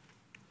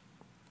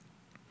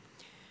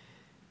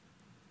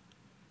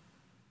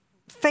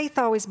 Faith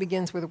always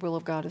begins where the will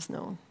of God is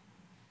known.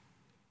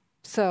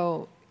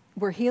 So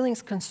where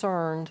healing's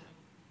concerned,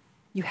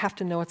 you have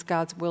to know it's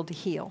God's will to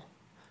heal.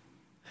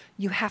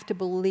 You have to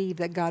believe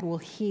that God will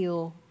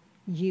heal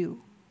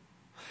you.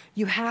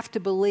 You have to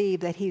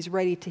believe that he's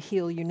ready to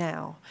heal you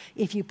now.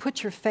 If you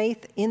put your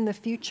faith in the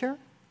future,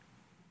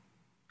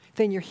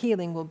 then your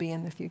healing will be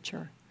in the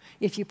future.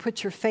 If you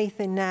put your faith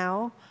in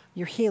now,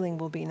 your healing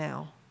will be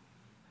now.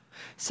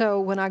 So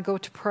when I go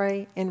to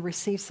pray and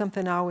receive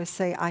something, I always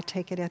say, I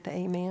take it at the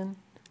amen,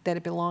 that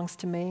it belongs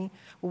to me.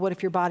 Well, what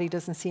if your body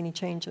doesn't see any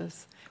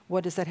changes?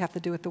 What does that have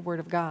to do with the Word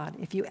of God?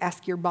 If you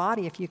ask your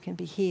body if you can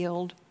be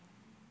healed,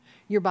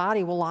 your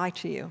body will lie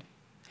to you.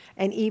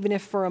 And even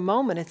if for a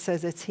moment it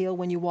says it's healed,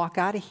 when you walk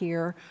out of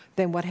here,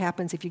 then what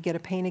happens if you get a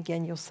pain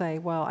again? You'll say,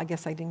 well, I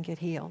guess I didn't get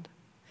healed.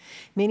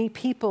 Many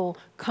people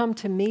come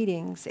to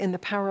meetings and the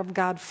power of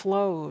God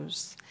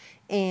flows.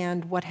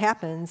 And what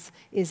happens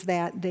is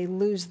that they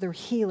lose their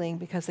healing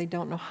because they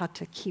don't know how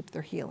to keep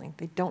their healing.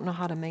 They don't know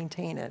how to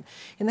maintain it.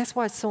 And that's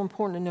why it's so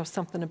important to know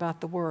something about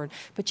the Word.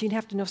 But you'd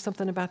have to know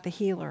something about the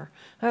healer.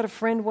 I had a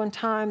friend one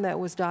time that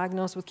was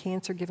diagnosed with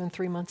cancer, given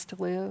 3 months to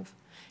live,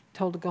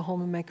 told to go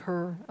home and make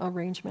her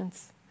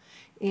arrangements.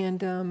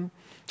 And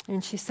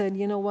she said,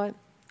 you know what?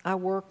 I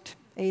worked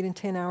 8 and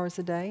 10 hours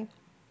a day.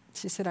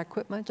 She said, I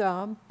quit my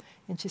job.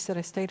 And she said,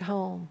 I stayed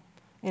home.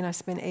 And I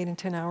spent 8 and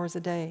 10 hours a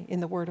day in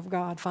the Word of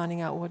God,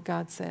 finding out what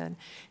God said.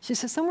 She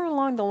said, somewhere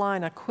along the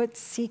line, I quit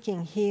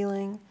seeking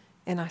healing,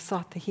 and I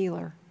sought the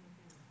healer,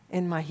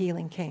 and my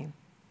healing came.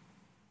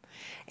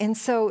 And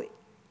so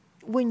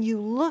when you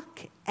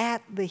look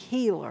at the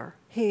healer,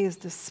 he is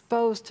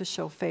disposed to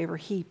show favor.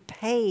 He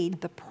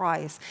paid the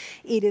price.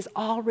 It is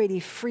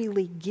already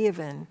freely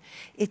given.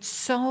 It's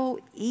so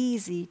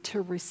easy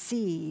to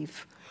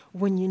receive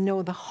when you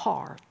know the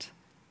heart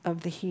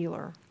of the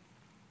healer.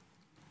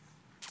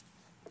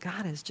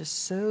 God is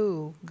just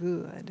so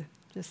good.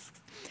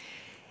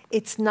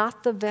 It's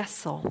not the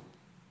vessel.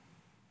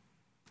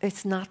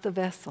 It's not the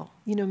vessel.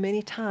 You know,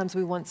 many times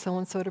we want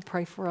so-and-so to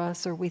pray for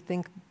us, or we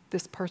think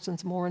this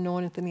person's more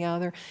anointed than the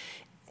other.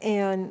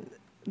 And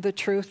the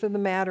truth of the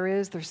matter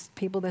is there's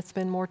people that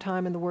spend more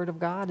time in the Word of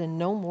God and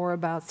know more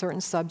about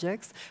certain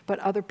subjects, but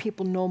other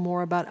people know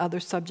more about other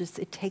subjects.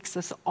 It takes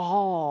us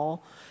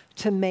all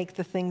to make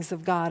the things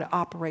of God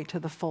operate to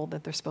the full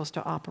that they're supposed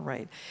to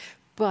operate.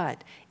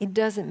 But it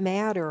doesn't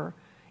matter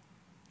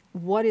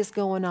what is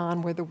going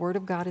on where the Word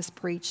of God is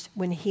preached.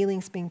 When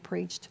healing's being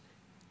preached,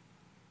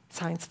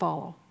 signs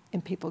follow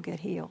and people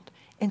get healed.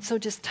 And so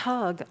just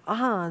tug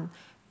on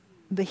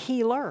the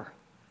healer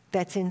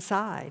that's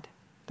inside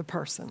the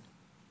person.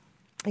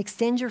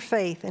 Extend your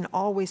faith and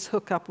always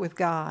hook up with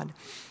God.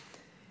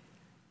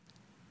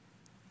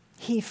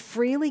 He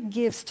freely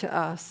gives to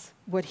us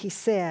what he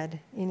said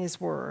in his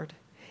word.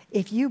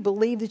 If you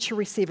believe that you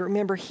receive it,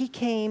 remember, he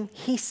came,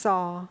 he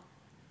saw,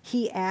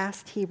 he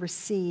asked, he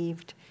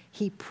received,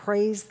 he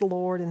praised the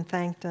Lord and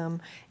thanked him,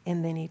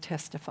 and then he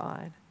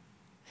testified.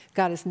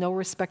 God is no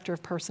respecter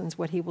of persons.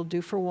 What he will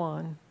do for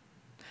one,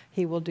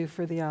 he will do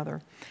for the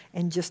other.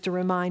 And just a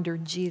reminder,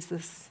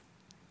 Jesus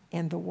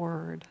and the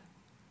Word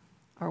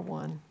are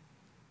one.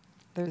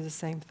 They're the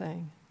same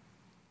thing.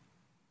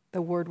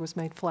 The Word was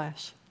made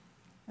flesh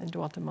and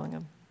dwelt among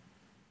them.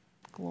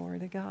 Glory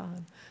to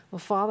God. Well,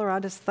 Father, I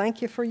just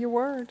thank you for your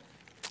Word.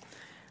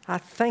 I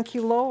thank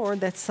you, Lord,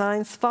 that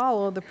signs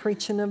follow the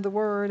preaching of the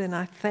Word, and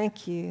I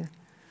thank you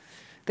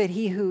that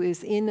he who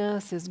is in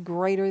us is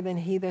greater than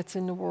he that's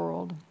in the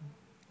world.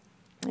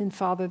 And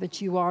Father,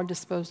 that you are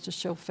disposed to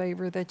show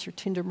favor, that your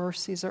tender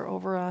mercies are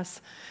over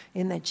us,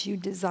 and that you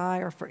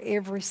desire for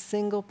every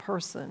single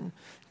person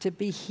to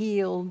be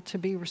healed, to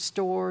be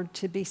restored,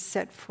 to be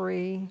set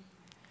free.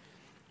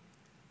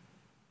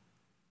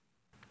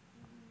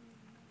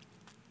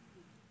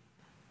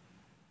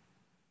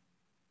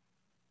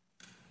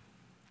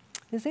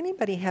 Does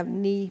anybody have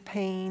knee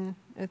pain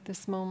at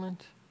this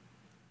moment?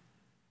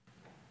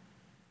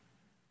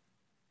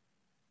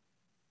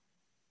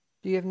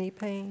 Do you have knee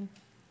pain?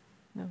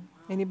 No.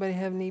 Anybody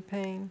have knee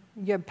pain?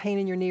 You have pain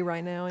in your knee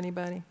right now,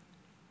 anybody?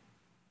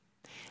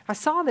 I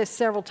saw this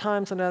several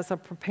times when I was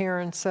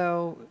preparing,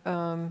 so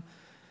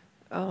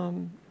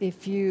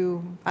if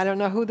you, I don't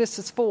know who this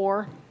is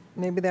for,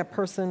 maybe that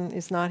person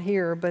is not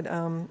here, but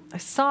I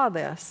saw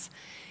this.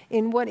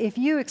 If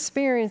you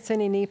experience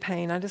any knee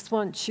pain, I just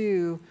want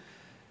you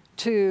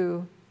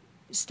to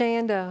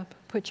stand up,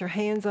 put your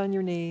hands on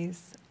your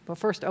knees, but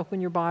first open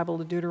your Bible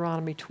to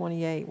Deuteronomy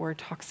 28, where it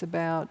talks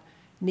about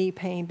knee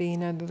pain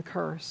being under the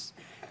curse,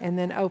 and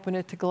then open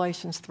it to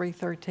Galatians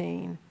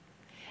 3:13.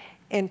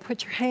 and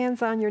put your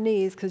hands on your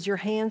knees, because your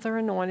hands are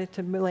anointed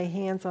to lay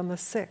hands on the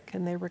sick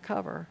and they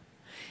recover.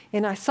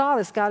 And I saw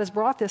this. God has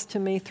brought this to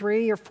me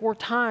 3 or 4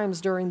 times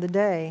during the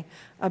day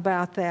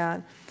about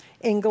that.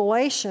 In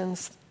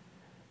Galatians,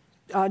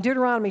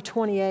 Deuteronomy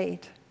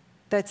 28,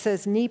 that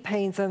says knee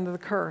pains under the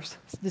curse,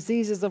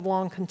 diseases of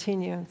long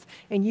continuance.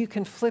 And you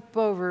can flip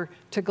over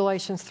to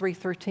Galatians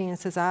 3:13 and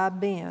says, I've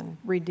been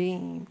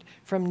redeemed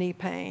from knee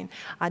pain.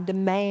 I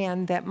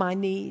demand that my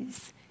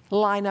knees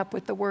line up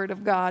with the Word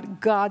of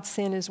God. God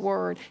sent His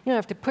Word. You don't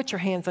have to put your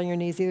hands on your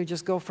knees either.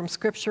 Just go from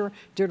Scripture,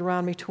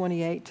 Deuteronomy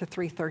 28 to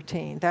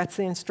 3:13. That's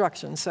the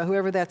instruction. So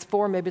whoever that's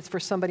for, maybe it's for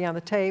somebody on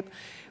the tape,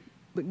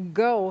 but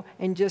go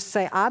and just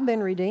say, I've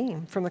been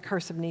redeemed from the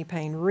curse of knee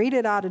pain. Read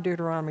it out of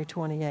Deuteronomy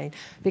 28,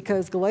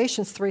 because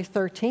Galatians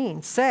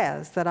 3:13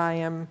 says that I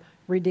am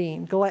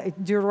redeemed.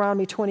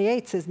 Deuteronomy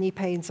 28 says knee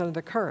pain's under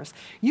the curse.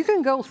 You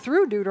can go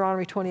through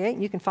Deuteronomy 28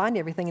 and you can find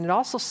everything. And it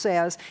also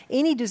says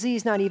any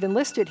disease not even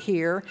listed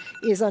here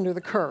is under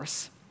the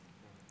curse.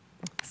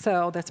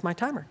 So that's my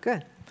timer.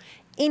 Good.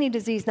 Any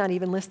disease not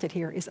even listed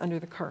here is under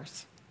the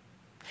curse.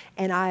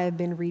 And I have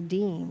been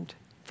redeemed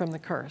from the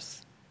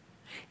curse.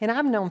 And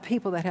I've known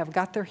people that have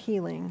got their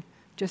healing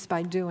just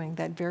by doing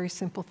that very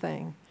simple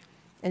thing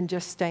and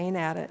just staying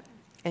at it.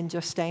 And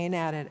just staying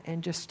at it,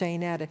 and just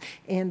staying at it.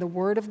 And the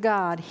Word of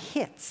God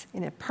hits,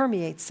 and it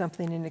permeates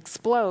something, and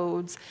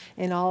explodes,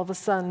 and all of a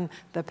sudden,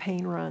 the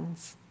pain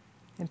runs,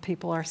 and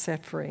people are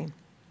set free.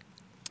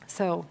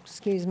 So,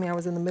 excuse me, I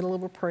was in the middle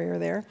of a prayer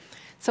there.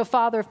 So,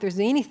 Father, if there's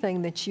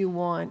anything that you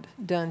want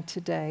done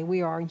today,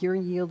 we are your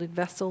yielded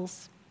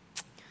vessels,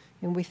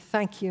 and we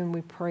thank you and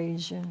we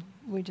praise you.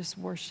 We just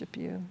worship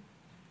you.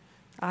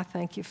 I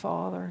thank you,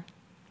 Father.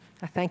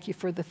 I thank you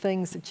for the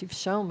things that you've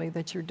shown me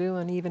that you're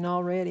doing even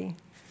already.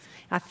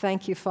 I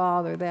thank you,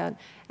 Father, that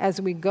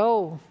as we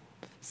go,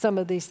 some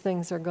of these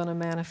things are going to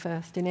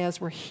manifest. And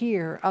as we're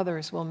here,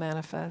 others will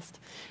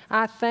manifest.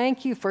 I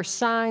thank you for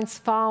signs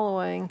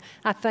following.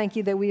 I thank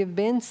you that we have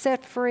been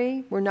set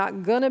free. We're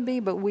not going to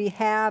be, but we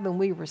have, and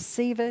we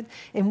receive it.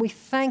 And we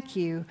thank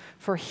you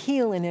for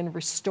healing and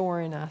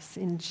restoring us.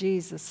 In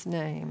Jesus'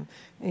 name,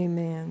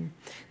 amen.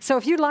 So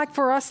if you'd like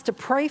for us to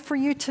pray for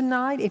you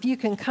tonight, if you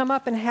can come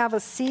up and have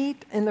a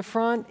seat in the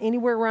front,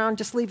 anywhere around,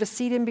 just leave a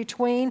seat in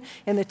between,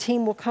 and the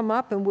team will come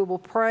up and we will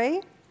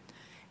pray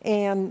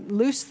and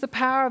loose the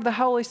power of the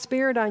Holy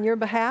Spirit on your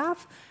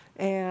behalf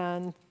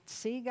and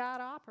see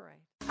God operate.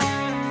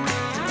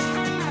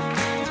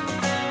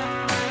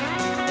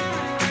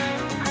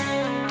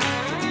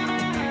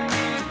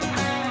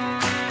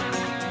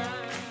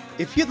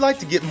 If you'd like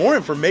to get more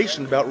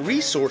information about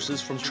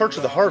resources from Church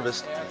of the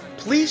Harvest,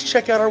 please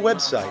check out our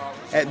website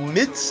at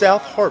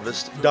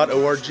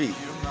midsouthharvest.org.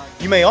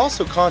 You may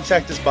also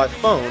contact us by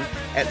phone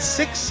at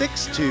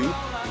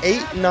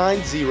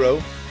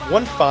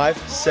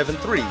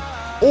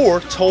 662-890-1573 or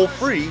toll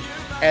free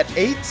at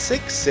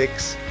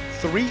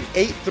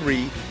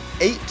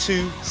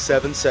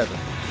 866-383-8277. You,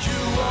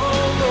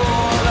 oh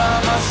Lord,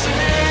 are my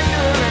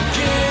Savior and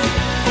King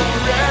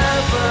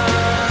forever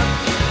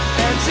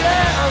and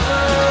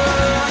ever.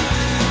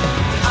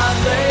 I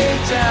lay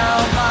down